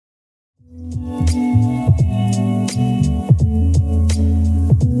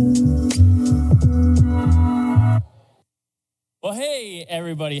Hey,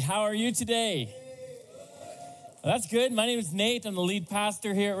 everybody. How are you today? Well, that's good. My name is Nate. I'm the lead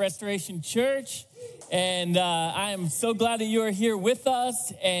pastor here at Restoration Church. And I am so glad that you are here with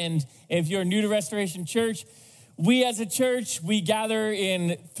us. And if you're new to Restoration Church, we as a church, we gather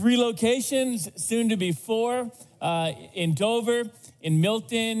in 3 locations, soon to be 4, in Dover, in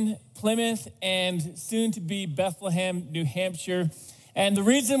Milton, Plymouth, and soon to be Bethlehem, New Hampshire. And the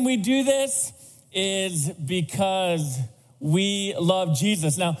reason we do this is because we love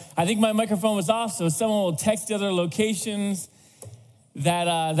Jesus. Now, I think my microphone was off, so someone will text the other locations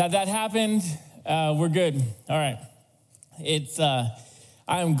that happened. We're good. All right.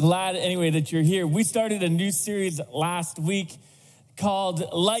 I'm glad anyway that you're here. We started a new series last week called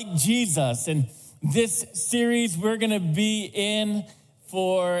Like Jesus, and this series we're going to be in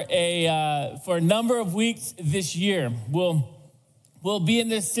for a number of weeks this year. We'll be in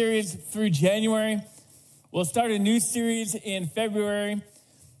this series through January. We'll start a new series in February,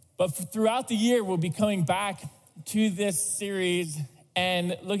 but throughout the year, we'll be coming back to this series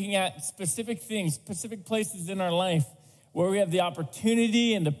and looking at specific things, specific places in our life where we have the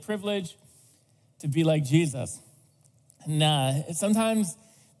opportunity and the privilege to be like Jesus. And sometimes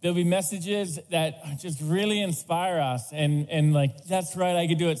there'll be messages that just really inspire us and like, that's right, I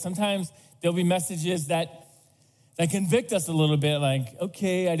could do it. Sometimes there'll be messages that convict us a little bit, like,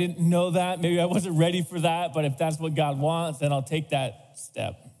 okay, I didn't know that. Maybe I wasn't ready for that, but if that's what God wants, then I'll take that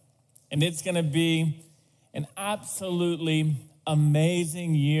step. And it's going to be an absolutely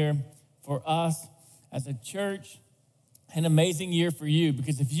amazing year for us as a church, an amazing year for you.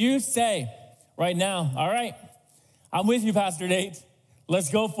 Because if you say right now, all right, I'm with you, Pastor Nate,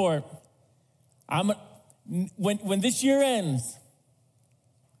 let's go for it. When this year ends,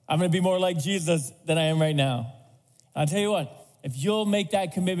 I'm going to be more like Jesus than I am right now. I'll tell you what, if you'll make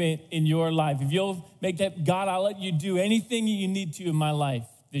that commitment in your life, if you'll make that, God, I'll let you do anything you need to in my life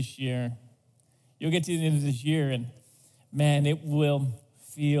this year, you'll get to the end of this year and, man, it will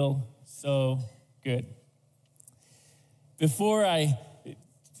feel so good. Before I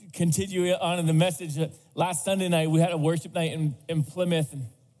continue on in the message, last Sunday night, we had a worship night in Plymouth, and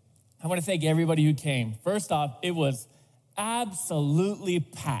I want to thank everybody who came. First off, it was absolutely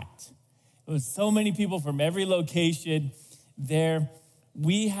packed. It was so many people from every location there.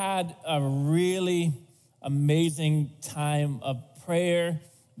 We had a really amazing time of prayer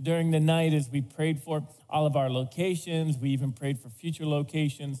during the night as we prayed for all of our locations. We even prayed for future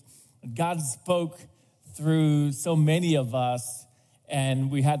locations. God spoke through so many of us,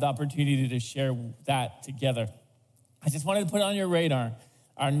 and we had the opportunity to share that together. I just wanted to put on your radar,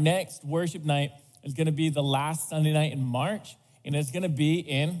 our next worship night is going to be the last Sunday night in March. And it's going to be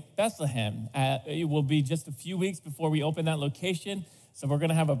in Bethlehem. It will be just a few weeks before we open that location. So we're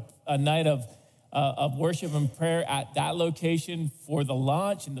going to have a night of worship and prayer at that location for the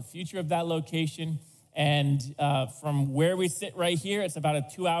launch and the future of that location. And from where we sit right here, it's about a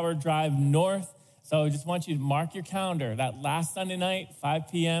 2-hour drive north. So I just want you to mark your calendar, that last Sunday night, 5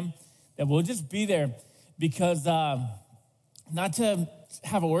 p.m., that we'll just be there because not to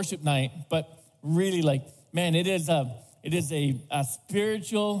have a worship night, but really like, man, it is a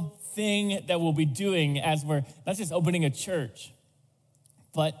spiritual thing that we'll be doing as we're not just opening a church,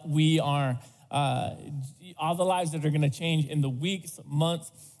 but we are all the lives that are going to change in the weeks,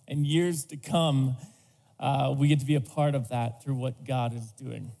 months, and years to come. We get to be a part of that through what God is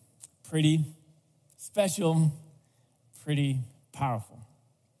doing. Pretty special, pretty powerful.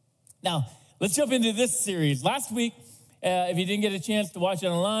 Now, let's jump into this series. Last week, if you didn't get a chance to watch it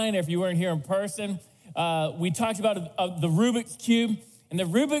online, or if you weren't here in person, we talked about the Rubik's Cube, and the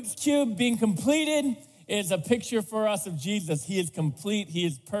Rubik's Cube being completed is a picture for us of Jesus. He is complete, he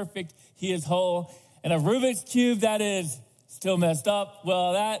is perfect, he is whole. And a Rubik's Cube that is still messed up,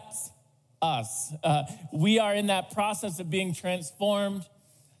 well, that's us. We are in that process of being transformed,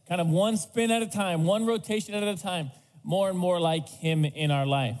 kind of one spin at a time, one rotation at a time, more and more like him in our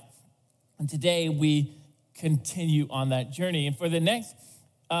life. And today we continue on that journey. And for the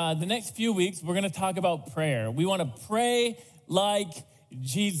next few weeks, we're going to talk about prayer. We want to pray like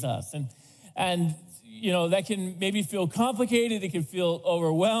Jesus. And you know, that can maybe feel complicated. It can feel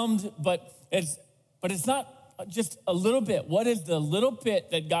overwhelmed, but it's not just a little bit. What is the little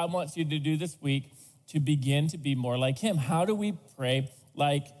bit that God wants you to do this week to begin to be more like him? How do we pray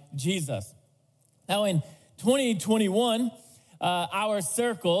like Jesus? Now, in 2021, our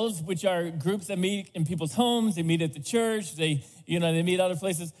circles, which are groups that meet in people's homes, they meet at the church, they meet other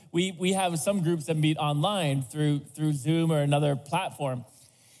places. We have some groups that meet online through Zoom or another platform.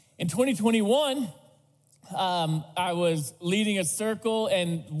 In 2021, I was leading a circle,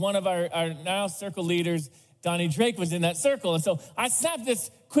 and one of our now circle leaders Donnie Drake was in that circle. And so I snapped this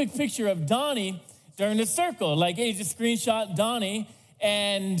quick picture of Donnie during the circle. Like, hey, just screenshot Donnie.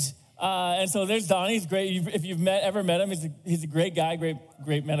 And so there's Donnie. He's great. If you've ever met him, he's a great guy,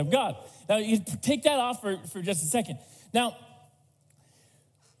 great man of God. Now, you take that off for just a second. Now,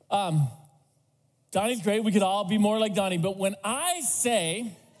 Donnie's great. We could all be more like Donnie. But when I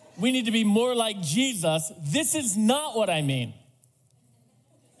say we need to be more like Jesus, this is not what I mean.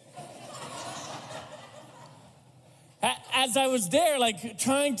 As I was there, like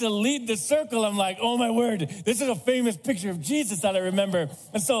trying to lead the circle, I'm like, oh my word, this is a famous picture of Jesus that I remember.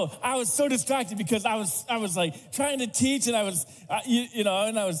 And so I was so distracted because I was like trying to teach, and I was, and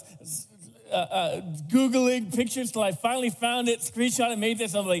I was Googling pictures till I finally found it, screenshot and made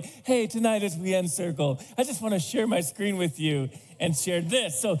this. I'm like, hey, tonight as we end circle, I just want to share my screen with you and share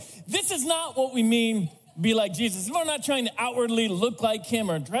this. So this is not what we mean be like Jesus. We're not trying to outwardly look like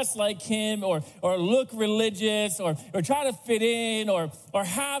him or dress like him or look religious or try to fit in or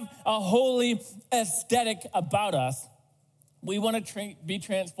have a holy aesthetic about us. We want to be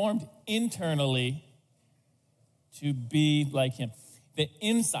transformed internally to be like him. The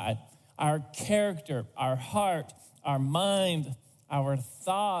inside, our character, our heart, our mind, our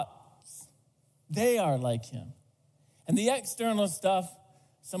thoughts, they are like him. And the external stuff,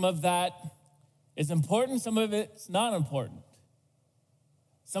 some of that is important, some of it's not important.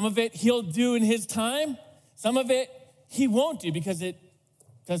 Some of it he'll do in his time, some of it he won't do because it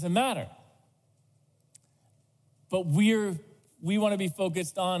doesn't matter. But we want to be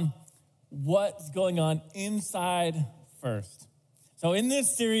focused on what's going on inside first. So in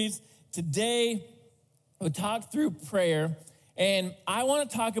this series, today we'll talk through prayer, and I want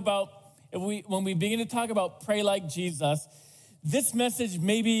to talk about, when we begin to talk about pray like Jesus, this message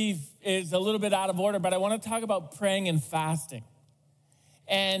maybe is a little bit out of order, but I want to talk about praying and fasting.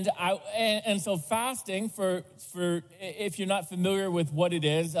 And so fasting, for if you're not familiar with what it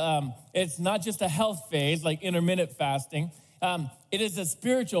is, it's not just a health phase like intermittent fasting. It is a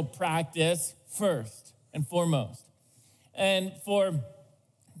spiritual practice first and foremost. And for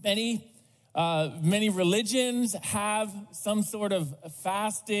many religions have some sort of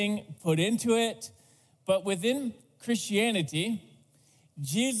fasting put into it, but within Christianity,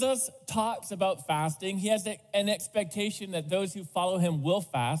 Jesus talks about fasting. He has an expectation that those who follow him will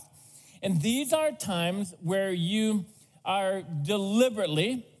fast. And these are times where you are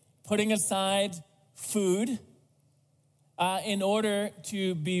deliberately putting aside food in order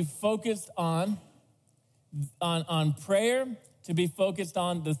to be focused on prayer, to be focused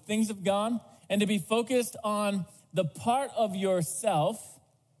on the things of God, and to be focused on the part of yourself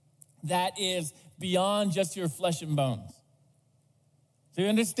that is beyond just your flesh and bones. So you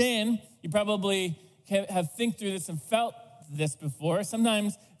understand, you probably have think through this and felt this before.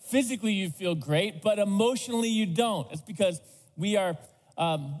 Sometimes physically you feel great, but emotionally you don't. It's because we are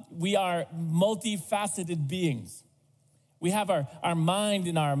multifaceted beings. We have our mind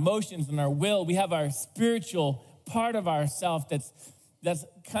and our emotions and our will. We have our spiritual part of ourself that's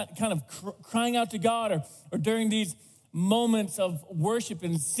kind of crying out to God, or during these moments of worship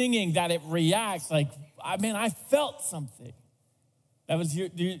and singing that it reacts like, I felt something. That was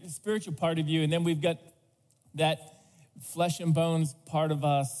the spiritual part of you. And then we've got that flesh and bones part of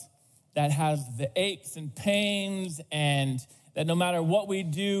us that has the aches and pains, and that no matter what we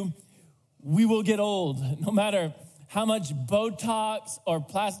do, we will get old. No matter how much Botox or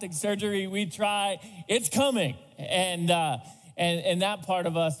plastic surgery we try, it's coming. And that part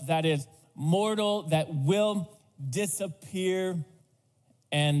of us that is mortal, that will disappear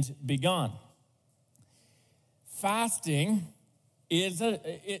and be gone. Fasting is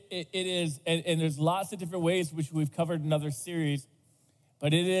and there's lots of different ways which we've covered in other series,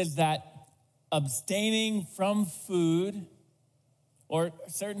 but it is that abstaining from food or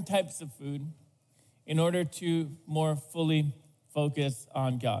certain types of food in order to more fully focus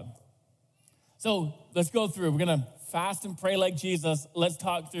on God. So let's go through. We're going to fast and pray like Jesus. Let's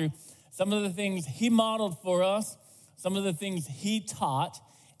talk through some of the things he modeled for us, some of the things he taught,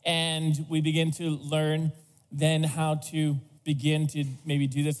 and we begin to learn then how to begin to maybe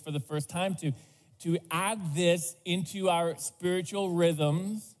do this for the first time, to add this into our spiritual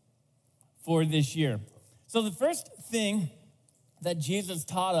rhythms for this year. So the first thing that Jesus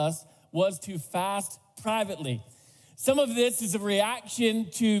taught us was to fast privately. Some of this is a reaction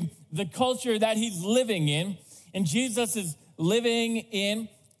to the culture that he's living in, and Jesus is living in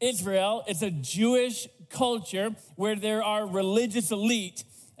Israel. It's a Jewish culture where there are religious elite,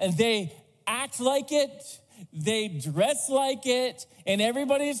 and they act like it, they dress like it, and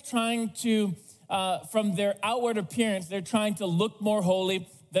everybody's trying to, from their outward appearance, they're trying to look more holy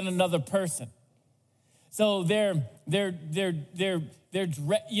than another person. So if they're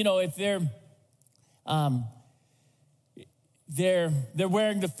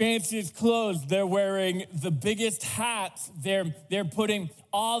wearing the fanciest clothes, they're wearing the biggest hats, they're putting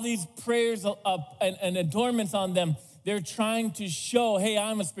all these prayers up and adornments on them. They're trying to show, hey,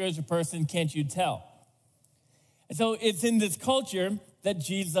 I'm a spiritual person, can't you tell? And so it's in this culture that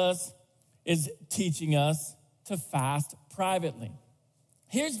Jesus is teaching us to fast privately.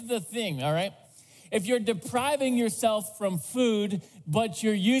 Here's the thing, all right? If you're depriving yourself from food, but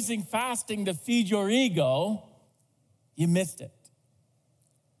you're using fasting to feed your ego, you missed it.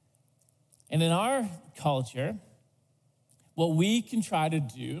 And in our culture, what we can try to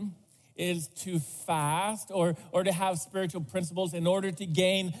do is to fast or to have spiritual principles in order to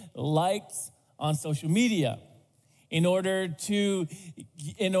gain likes on social media, in order to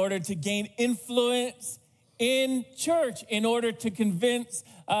gain influence in church, in order to convince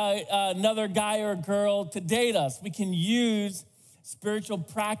another guy or girl to date us. We can use spiritual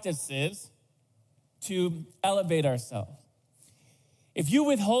practices to elevate ourselves. If you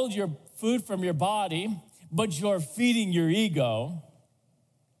withhold your food from your body, but you're feeding your ego,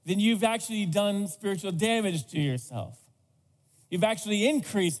 then you've actually done spiritual damage to yourself. You've actually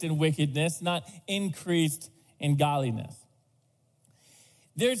increased in wickedness, not increased in godliness.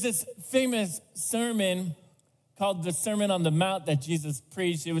 There's this famous sermon called the Sermon on the Mount that Jesus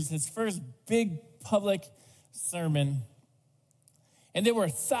preached. It was his first big public sermon. And there were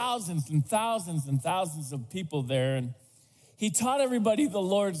thousands and thousands and thousands of people there. And he taught everybody the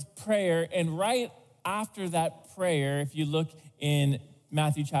Lord's Prayer. And right after that prayer, if you look in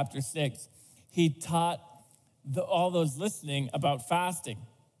Matthew chapter 6, he taught all those listening about fasting.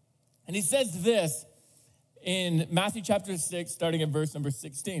 And he says this in Matthew chapter 6, starting at verse number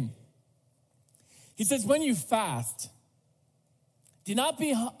 16. He says, when you fast, do not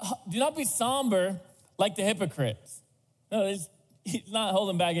be somber like the hypocrites. No, he's not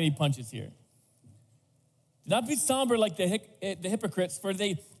holding back any punches here. Do not be somber like the hypocrites, for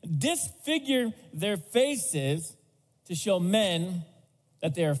they disfigure their faces to show men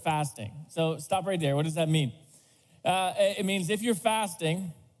that they are fasting. So stop right there. What does that mean? It means if you're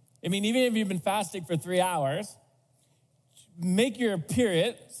fasting, even if you've been fasting for 3 hours, make your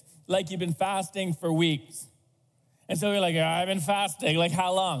appearance like you've been fasting for weeks. And so you're like, I've been fasting. Like,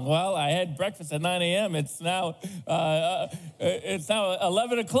 how long? Well, I had breakfast at 9 a.m. It's now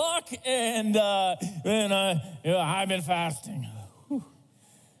 11 o'clock, and I've been fasting. Whew.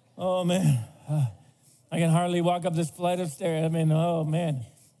 Oh, man. I can hardly walk up this flight of stairs. Oh, man.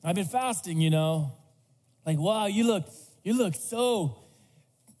 I've been fasting, Like, wow, you look so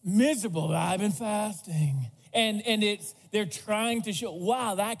miserable. I've been fasting. And they're trying to show,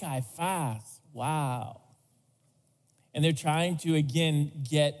 wow, that guy fasts. Wow. And they're trying to, again,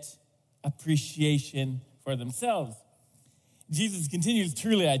 get appreciation for themselves. Jesus continues,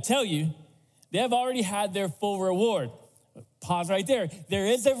 truly, I tell you, they have already had their full reward. Pause right there. There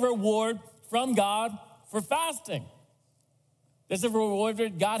is a reward from God for fasting. There's a reward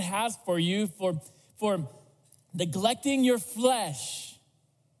that God has for you for neglecting your flesh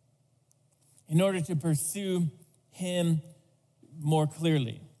in order to pursue him more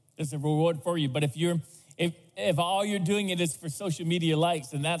clearly. There's a reward for you. But if all you're doing it is for social media likes,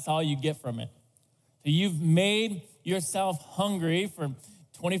 then that's all you get from it. So you've made yourself hungry for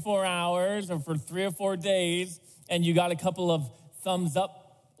 24 hours or for 3 or 4 days, and you got a couple of thumbs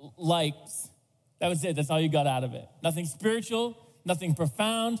up likes. That was it. That's all you got out of it. Nothing spiritual, nothing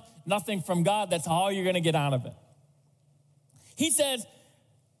profound, nothing from God. That's all you're going to get out of it. He says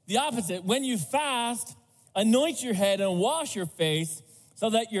the opposite. When you fast, anoint your head and wash your face, so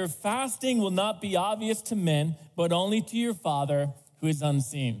that your fasting will not be obvious to men, but only to your Father who is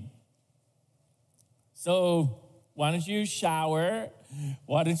unseen. So why don't you shower?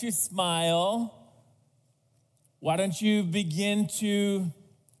 Why don't you smile? Why don't you begin to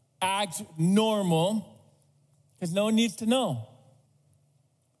act normal? Because no one needs to know.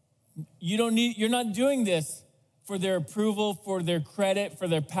 You're not doing this for their approval, for their credit, for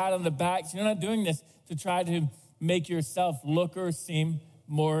their pat on the back. You're not doing this to try to make yourself look or seem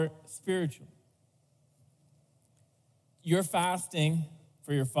more spiritual. You're fasting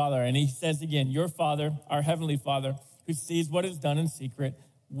for your Father. And he says again, your Father, our Heavenly Father, who sees what is done in secret,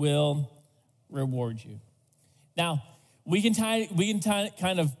 will reward you. Now, we can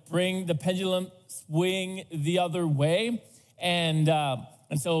kind of bring the pendulum swing the other way. And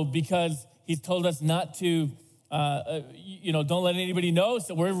so because he's told us not to, don't let anybody know.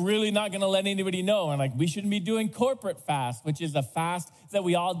 So we're really not going to let anybody know. And we shouldn't be doing corporate fast, which is a fast that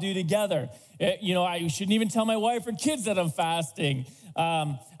we all do together. I shouldn't even tell my wife or kids that I'm fasting.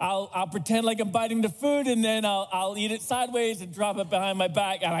 I'll pretend like I'm biting the food, and then I'll eat it sideways and drop it behind my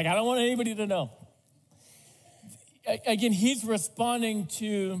back. And I don't want anybody to know. Again, he's responding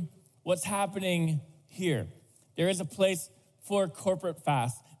to what's happening here. There is a place for corporate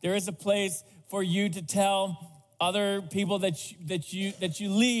fast. There is a place for you to tell other people that you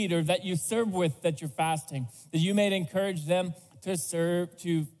lead or that you serve with that you're fasting, that you may encourage them to serve,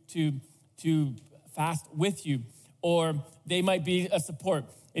 to fast with you, or they might be a support.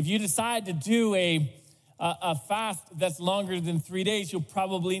 If you decide to do a fast that's longer than 3 days, you'll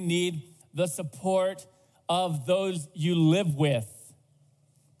probably need the support of those you live with.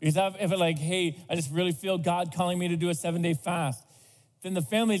 Because if it's like, hey, I just really feel God calling me to do a 7-day fast, then the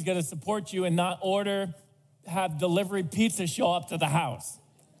family's going to support you and not have delivery pizza show up to the house,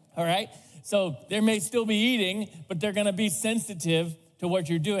 all right? So they may still be eating, but they're going to be sensitive to what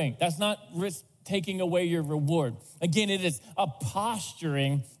you're doing. That's not taking away your reward. Again, it is a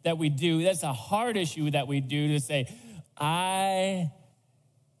posturing that we do. That's a hard issue that we do to say, I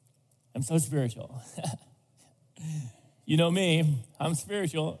am so spiritual. You know me, I'm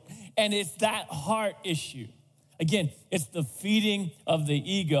spiritual. And it's that heart issue. Again, it's the feeding of the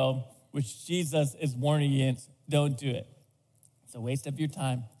ego, which Jesus is warning you against. Don't do it. It's a waste of your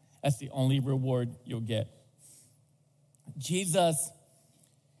time. That's the only reward you'll get. Jesus,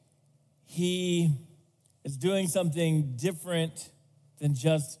 he is doing something different than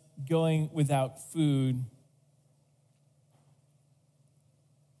just going without food.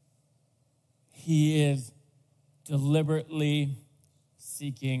 He is deliberately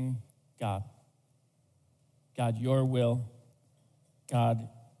seeking God. God, your will. God,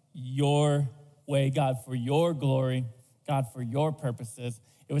 your way. God, for your glory. God, for your purposes.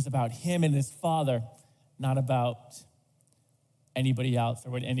 It was about him and his Father, not about anybody else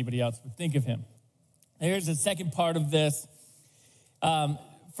or what anybody else would think of him. Here's the second part of this.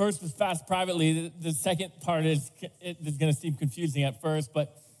 First was fast privately. The second part is going to seem confusing at first,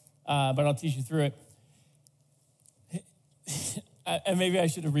 but I'll teach you through it. And maybe I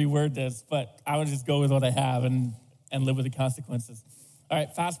should have reworded this, but I would just go with what I have and live with the consequences. All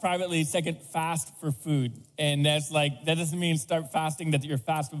right, fast privately. Second, fast for food. And that doesn't mean start fasting, that your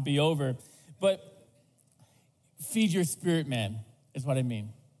fast would be over, but feed your spirit, man, is what I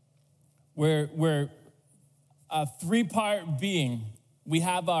mean. We're a three-part being. We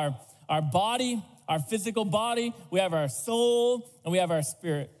have our body, our physical body, we have our soul, and we have our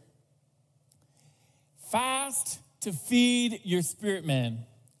spirit. Fast to feed your spirit, man.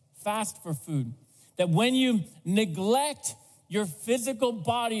 Fast for food. That when you neglect your physical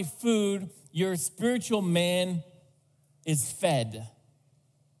body food, your spiritual man is fed.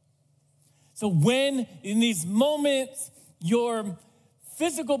 So when in these moments your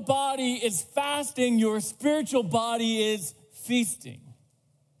physical body is fasting, your spiritual body is feasting.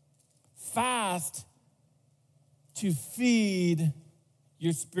 Fast to feed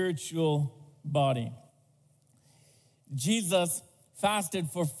your spiritual body. Jesus fasted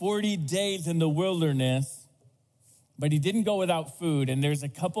for 40 days in the wilderness, but he didn't go without food. And there's a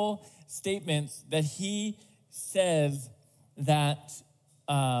couple statements that he says that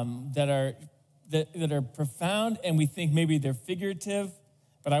are profound, and we think maybe they're figurative,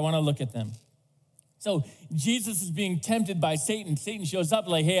 but I want to look at them. So Jesus is being tempted by Satan. Satan shows up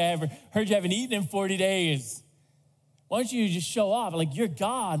like, hey, I heard you haven't eaten in 40 days. Why don't you just show off? Like, you're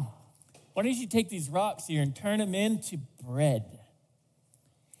God. Why don't you take these rocks here and turn them into bread?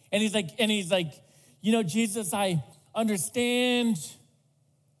 And he's like, Jesus, I understand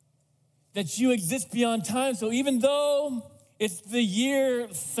that you exist beyond time. So even though it's the year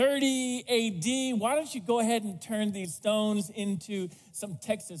 30 AD, why don't you go ahead and turn these stones into some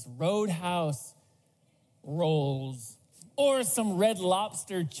Texas Roadhouse rolls or some Red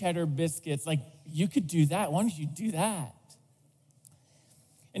Lobster cheddar biscuits? Like, you could do that. Why don't you do that?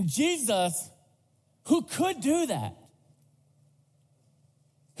 And Jesus, who could do that,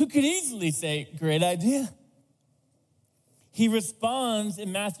 who could easily say, great idea, he responds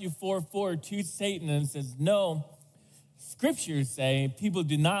in Matthew 4:4 to Satan and says, no, scriptures say people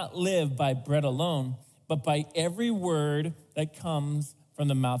do not live by bread alone, but by every word that comes from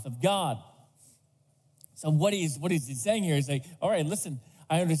the mouth of God. So what is he saying here is like, all right, listen,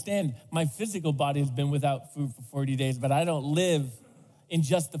 I understand my physical body has been without food for 40 days, but I don't live in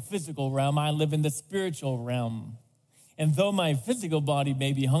just the physical realm. I live in the spiritual realm. And though my physical body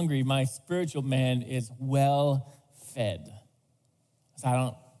may be hungry, my spiritual man is well fed. So I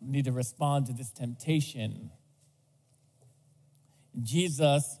don't need to respond to this temptation.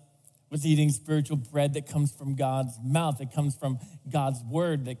 Jesus was eating spiritual bread that comes from God's mouth, that comes from God's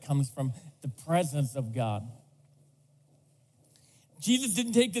word, that comes from the presence of God. Jesus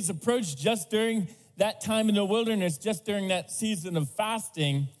didn't take this approach just during that time in the wilderness, just during that season of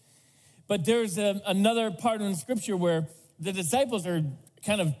fasting. But there's another part in Scripture where the disciples are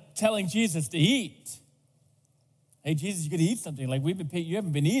kind of telling Jesus to eat. Hey, Jesus, you got to eat something. Like you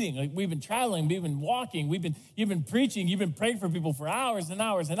haven't been eating. Like we've been traveling, we've been walking, you've been preaching, you've been praying for people for hours and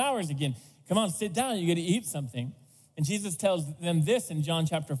hours and hours again. Come on, sit down. You got to eat something. And Jesus tells them this in John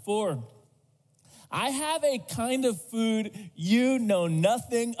chapter 4. I have a kind of food you know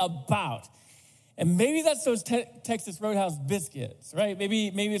nothing about. And maybe that's those Texas Roadhouse biscuits, right? Maybe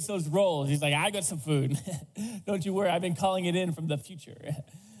it's those rolls. He's like, I got some food. Don't you worry. I've been calling it in from the future.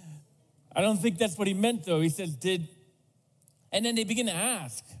 I don't think that's what he meant, though. He says, and then they begin to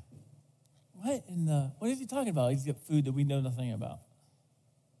ask, what is he talking about? He's got food that we know nothing about.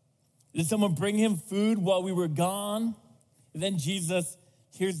 Did someone bring him food while we were gone? And then Jesus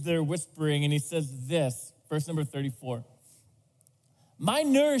hears their whispering, and he says this, verse number 34. My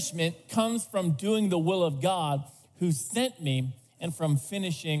nourishment comes from doing the will of God who sent me and from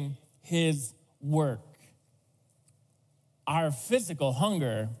finishing his work. Our physical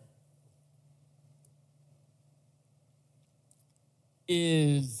hunger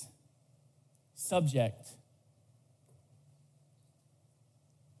is subject.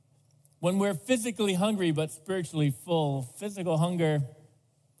 When we're physically hungry but spiritually full, physical hunger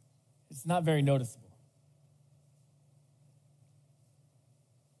is not very noticeable.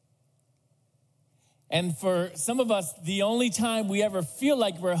 And for some of us, the only time we ever feel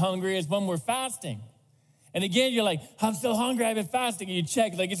like we're hungry is when we're fasting. And again, you're like, I'm so hungry, I've been fasting. And you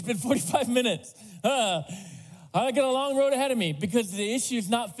check, like, it's been 45 minutes. I got a long road ahead of me, because the issue is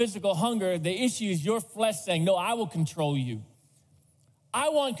not physical hunger. The issue is your flesh saying, no, I will control you. I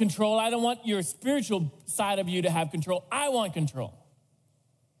want control. I don't want your spiritual side of you to have control. I want control.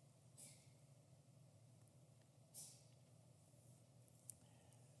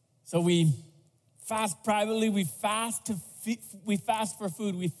 So we fast privately. We fast for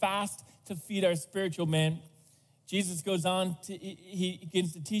food. We fast to feed our spiritual man. Jesus goes on he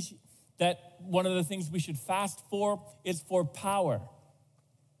begins to teach that one of the things we should fast for is for power.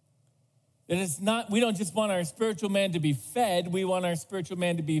 That it's not, we don't just want our spiritual man to be fed, we want our spiritual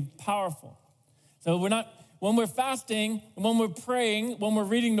man to be powerful. So when we're fasting, when we're praying, when we're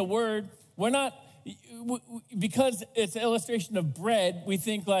reading the word, we're not, because it's an illustration of bread, we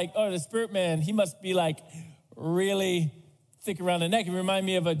think like, oh, the spirit man, he must be like really thick around the neck. It reminded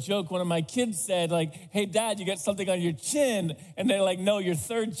me of a joke one of my kids said, like, hey, Dad, you got something on your chin. And they're like, no, your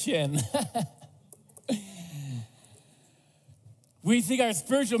third chin. We think our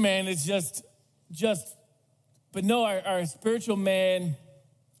spiritual man is just, but no, our spiritual man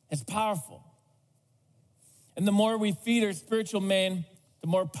is powerful. And the more we feed our spiritual man, the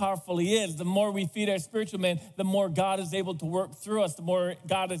more powerful he is. The more we feed our spiritual man, the more God is able to work through us, the more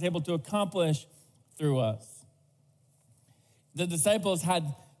God is able to accomplish through us. The disciples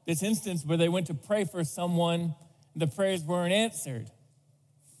had this instance where they went to pray for someone, the prayers weren't answered.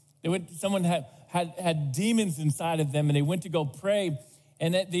 Someone had demons inside of them, and they went to go pray,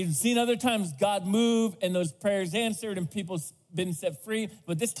 and they've seen other times God move and those prayers answered and people been set free,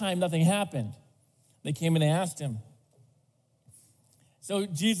 but this time nothing happened. They came and they asked him. So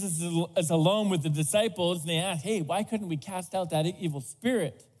Jesus is alone with the disciples, and they ask, hey, why couldn't we cast out that evil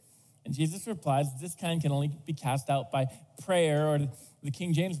spirit? And Jesus replies, this kind can only be cast out by prayer, or the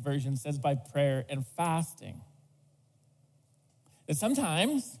King James Version says by prayer and fasting. And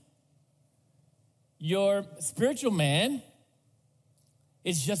sometimes your spiritual man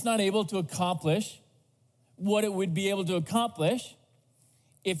is just not able to accomplish what it would be able to accomplish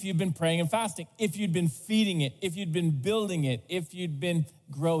if you'd been praying and fasting, if you'd been feeding it, if you'd been building it, if you'd been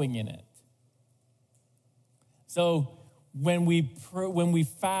growing in it. So when we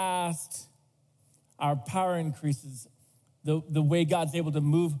fast, our power increases. The way God's able to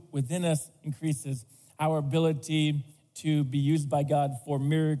move within us increases. Our ability to be used by God for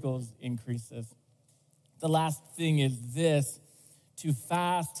miracles increases. The last thing is this: to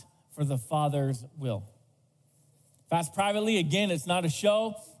fast for the Father's will. Fast privately, again, it's not a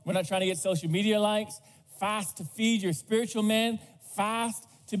show. We're not trying to get social media likes. Fast to feed your spiritual man. Fast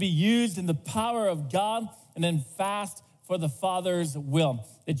to be used in the power of God. And then fast for the Father's will,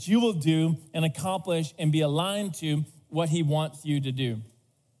 that you will do and accomplish and be aligned to what he wants you to do.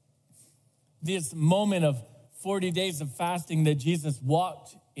 This moment of 40 days of fasting that Jesus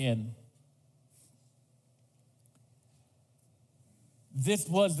walked in, this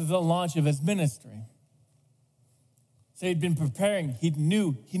was the launch of his ministry. So he'd been preparing. He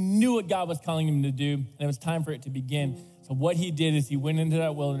knew what God was calling him to do, and it was time for it to begin. So what he did is he went into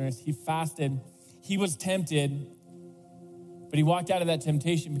that wilderness. He fasted. He was tempted, but he walked out of that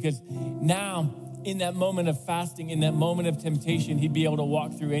temptation because now in that moment of fasting, in that moment of temptation, he'd be able to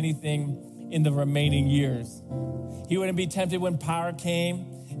walk through anything in the remaining years. He wouldn't be tempted when power came.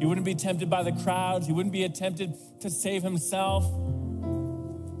 He wouldn't be tempted by the crowds. He wouldn't be tempted to save himself.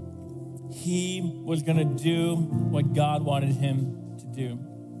 He was going to do what God wanted him to do.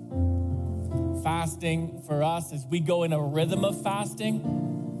 Fasting for us, as we go in a rhythm of fasting,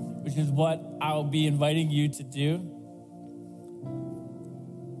 which is what I'll be inviting you to do,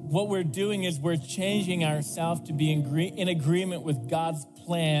 what we're doing is we're changing ourselves to be in agreement with God's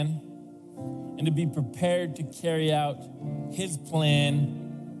plan and to be prepared to carry out his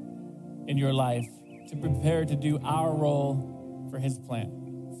plan in your life, to prepare to do our role for his plan.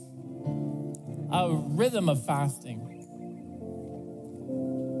 A rhythm of fasting.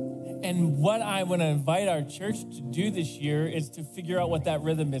 And what I want to invite our church to do this year is to figure out what that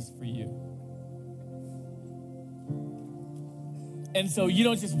rhythm is for you. And so you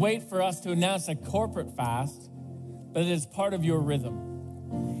don't just wait for us to announce a corporate fast, but it is part of your rhythm.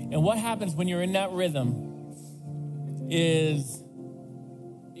 And what happens when you're in that rhythm is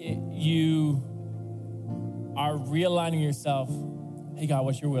you are realigning yourself. Hey, God,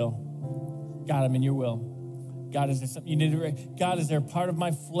 what's your will? God, I'm in your will. God, is there something you need to, God, is there a part of my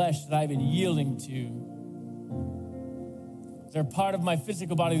flesh that I've been yielding to? Is there a part of my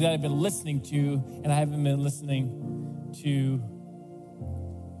physical body that I've been listening to and I haven't been listening to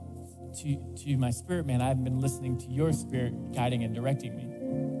my spirit, man? I haven't been listening to your spirit guiding and directing me.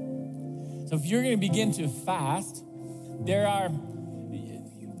 So if you're going to begin to fast, there are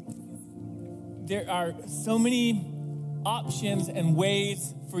so many options and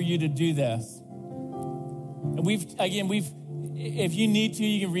ways for you to do this. And if you need to,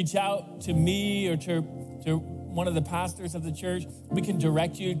 you can reach out to me or to one of the pastors of the church. We can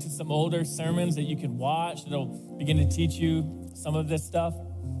direct you to some older sermons that you can watch that'll begin to teach you some of this stuff.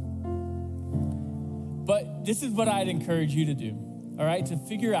 But this is what I'd encourage you to do, all right? To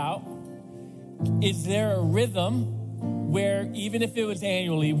figure out, is there a rhythm where even if it was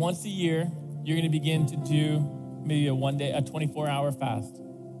annually, once a year, you're going to begin to do maybe a 24-hour fast?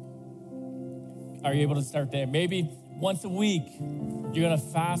 Are you able to start there? Maybe once a week, you're going to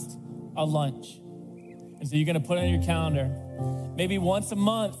fast a lunch. And so you're going to put it on your calendar. Maybe once a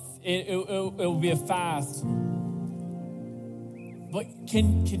month, it will be a fast. But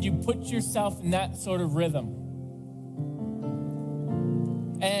can you put yourself in that sort of rhythm?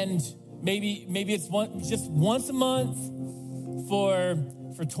 And maybe it's just once a month for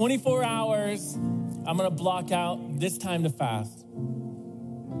 24 hours, I'm going to block out this time to fast.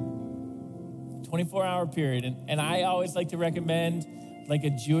 24-hour period. And I always like to recommend like a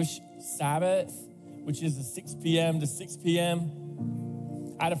Jewish Sabbath, which is a 6 p.m. to 6 p.m.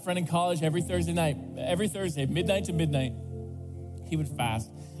 I had a friend in college every Thursday, midnight to midnight, he would fast.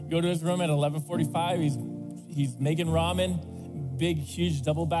 Go to his room at 11:45. He's making ramen, big, huge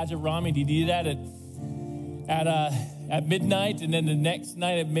double batch of ramen. He'd eat that at midnight, and then the next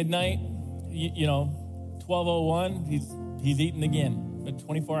night at midnight, 12:01, he's eating again. A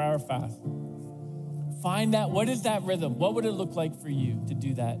 24-hour fast. Find that. What is that rhythm? What would it look like for you to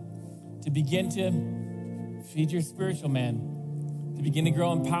do that? To begin to feed your spiritual man, to begin to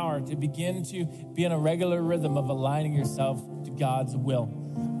grow in power, to begin to be in a regular rhythm of aligning yourself to God's will.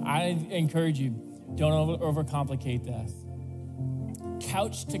 I encourage you, don't overcomplicate this.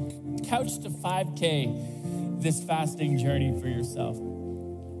 Couch to 5K this fasting journey for yourself.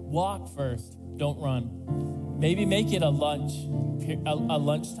 Walk first, don't run. Maybe make it a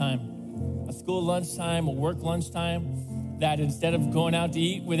lunchtime, a school lunchtime, a work lunchtime, that instead of going out to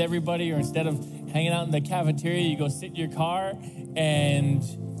eat with everybody or instead of hanging out in the cafeteria, you go sit in your car and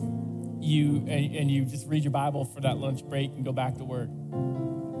you just read your Bible for that lunch break and go back to work.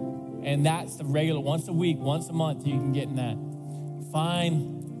 And that's the regular, once a week, once a month, you can get in that.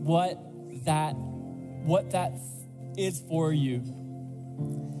 Find what that is for you.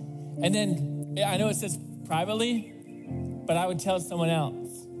 And then, I know it says privately, but I would tell someone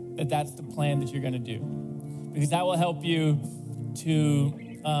else that that's the plan that you're going to do. Because that will help you to,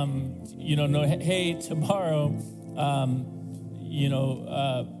 know, hey, tomorrow,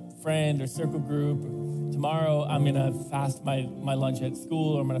 friend or circle group, tomorrow I'm going to fast my lunch at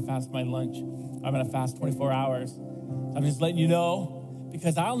school, or I'm going to fast my lunch. I'm going to fast 24 hours. I'm just letting you know,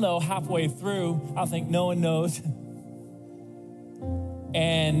 because I'll know halfway through, I'll think no one knows.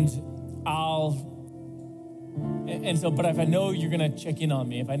 But if I know you're going to check in on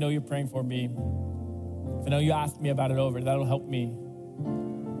me, if I know you're praying for me, If I know you asked me about it over, that'll help me.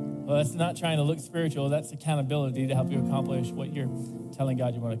 Well, that's not trying to look spiritual. That's accountability to help you accomplish what you're telling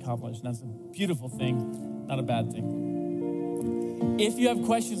God you want to accomplish. And that's a beautiful thing, not a bad thing. If you have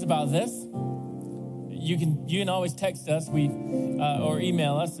questions about this, you can always text us or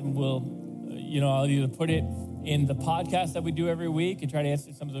email us, and I'll either put it in the podcast that we do every week and try to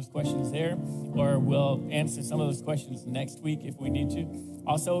answer some of those questions there, or we'll answer some of those questions next week if we need to.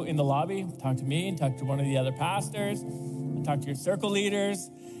 Also in the lobby, talk to me and talk to one of the other pastors, talk to your circle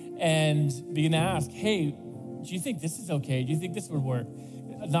leaders, and begin to ask, hey, do you think this is okay? Do you think this would work?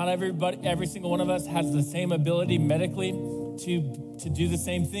 Not every single one of us has the same ability medically to do the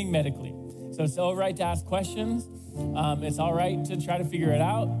same thing medically. So it's all right to ask questions. It's all right to try to figure it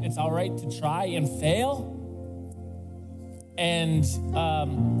out. It's all right to try and fail. And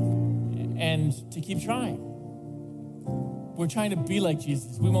to keep trying. We're trying to be like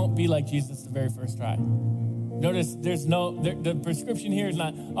Jesus. We won't be like Jesus the very first try. Notice the prescription here is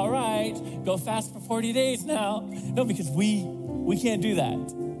not, all right, go fast for 40 days now. No, because we can't do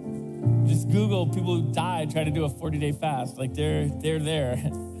that. Just Google people who died trying to do a 40-day fast. Like they're there.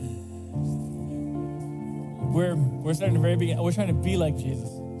 We're starting the very beginning. We're trying to be like Jesus.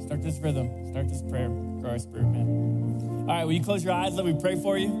 Start this rhythm. Start this prayer for our spirit, man. All right, will you close your eyes? Let me pray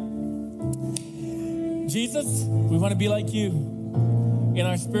for you. Jesus, we want to be like you in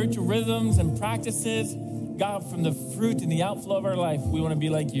our spiritual rhythms and practices. God, from the fruit and the outflow of our life, we want to be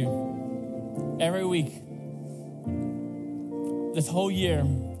like you. Every week, this whole year,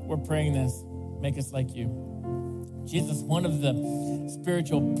 we're praying this. Make us like you. Jesus, one of the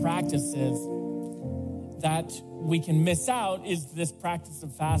spiritual practices that we can miss out is this practice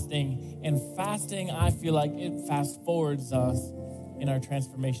of fasting. And fasting, I feel like it fast forwards us in our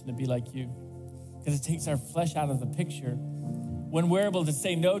transformation to be like you, because it takes our flesh out of the picture. When we're able to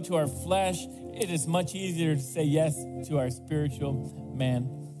say no to our flesh, it is much easier to say yes to our spiritual man.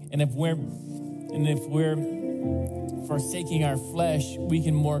 And if we're forsaking our flesh, we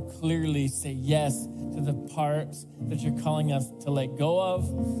can more clearly say yes to the parts that you're calling us to let go of,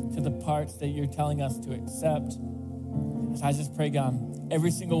 to the parts that you're telling us to accept. So I just pray, God,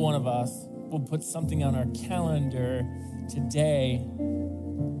 every single one of us will put something on our calendar today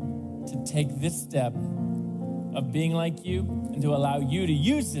to take this step of being like you and to allow you to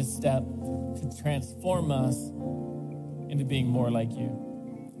use this step to transform us into being more like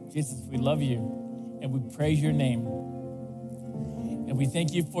you. Jesus, we love you and we praise your name. And we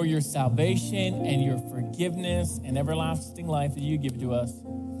thank you for your salvation and your forgiveness and everlasting life that you give to us.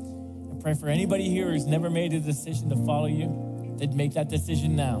 I pray for anybody here who's never made a decision to follow you, they'd make that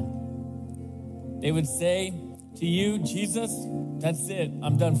decision now. They would say to you, Jesus, that's it.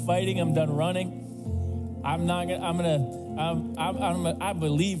 I'm done fighting. I'm done running. I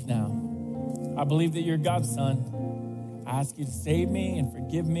believe now. I believe that you're God's son. I ask you to save me and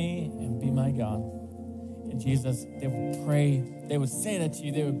forgive me and be my God. And Jesus, they would pray. They would say that to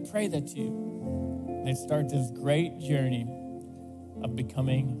you. They would pray that to you. They'd start this great journey of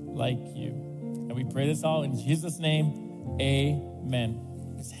becoming like you. And we pray this all in Jesus' name. Amen.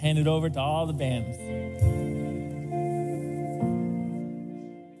 Just hand it over to all the bands.